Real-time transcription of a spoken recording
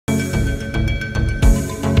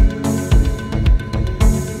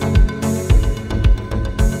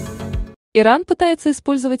Иран пытается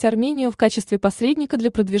использовать Армению в качестве посредника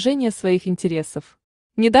для продвижения своих интересов.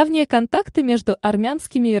 Недавние контакты между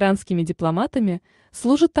армянскими и иранскими дипломатами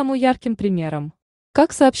служат тому ярким примером.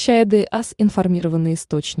 Как сообщает ИАС информированный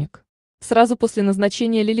источник. Сразу после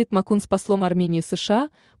назначения Лилит Макунц послом Армении США,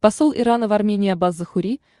 посол Ирана в Армении Аббас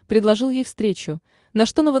Зохури предложил ей встречу, на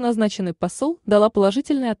что новоназначенный посол дала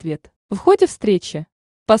положительный ответ. В ходе встречи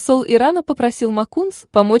посол Ирана попросил Макунц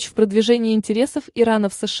помочь в продвижении интересов Ирана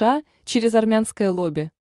в США через армянское лобби.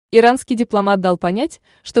 Иранский дипломат дал понять,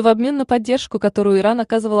 что в обмен на поддержку, которую Иран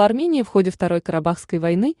оказывал Армении в ходе Второй Карабахской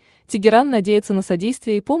войны, Тегеран надеется на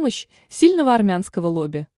содействие и помощь сильного армянского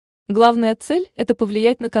лобби. Главная цель – это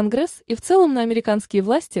повлиять на Конгресс и в целом на американские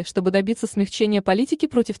власти, чтобы добиться смягчения политики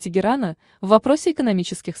против Тегерана в вопросе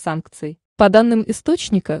экономических санкций. По данным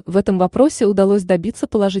источника, в этом вопросе удалось добиться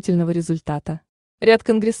положительного результата. Ряд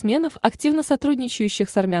конгрессменов, активно сотрудничающих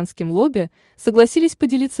с армянским лобби, согласились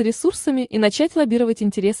поделиться ресурсами и начать лоббировать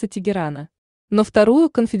интересы Тегерана. Но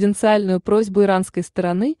вторую конфиденциальную просьбу иранской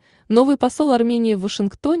стороны новый посол Армении в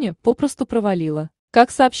Вашингтоне попросту провалила.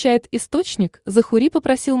 Как сообщает источник, Зохури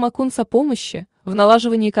попросил Макунц о помощи в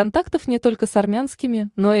налаживании контактов не только с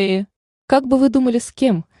армянскими, но и, как бы вы думали, с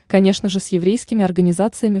кем? Конечно же, с еврейскими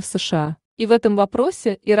организациями в США. И в этом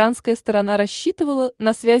вопросе иранская сторона рассчитывала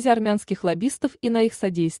на связи армянских лоббистов и на их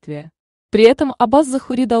содействие. При этом Аббас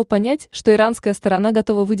Зохури дал понять, что иранская сторона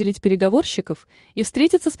готова выделить переговорщиков и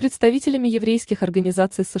встретиться с представителями еврейских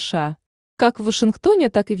организаций США. Как в Вашингтоне,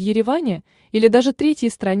 так и в Ереване, или даже третьей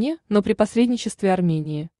стране, но при посредничестве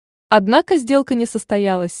Армении. Однако сделка не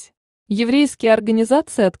состоялась. Еврейские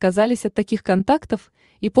организации отказались от таких контактов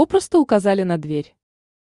и попросту указали на дверь.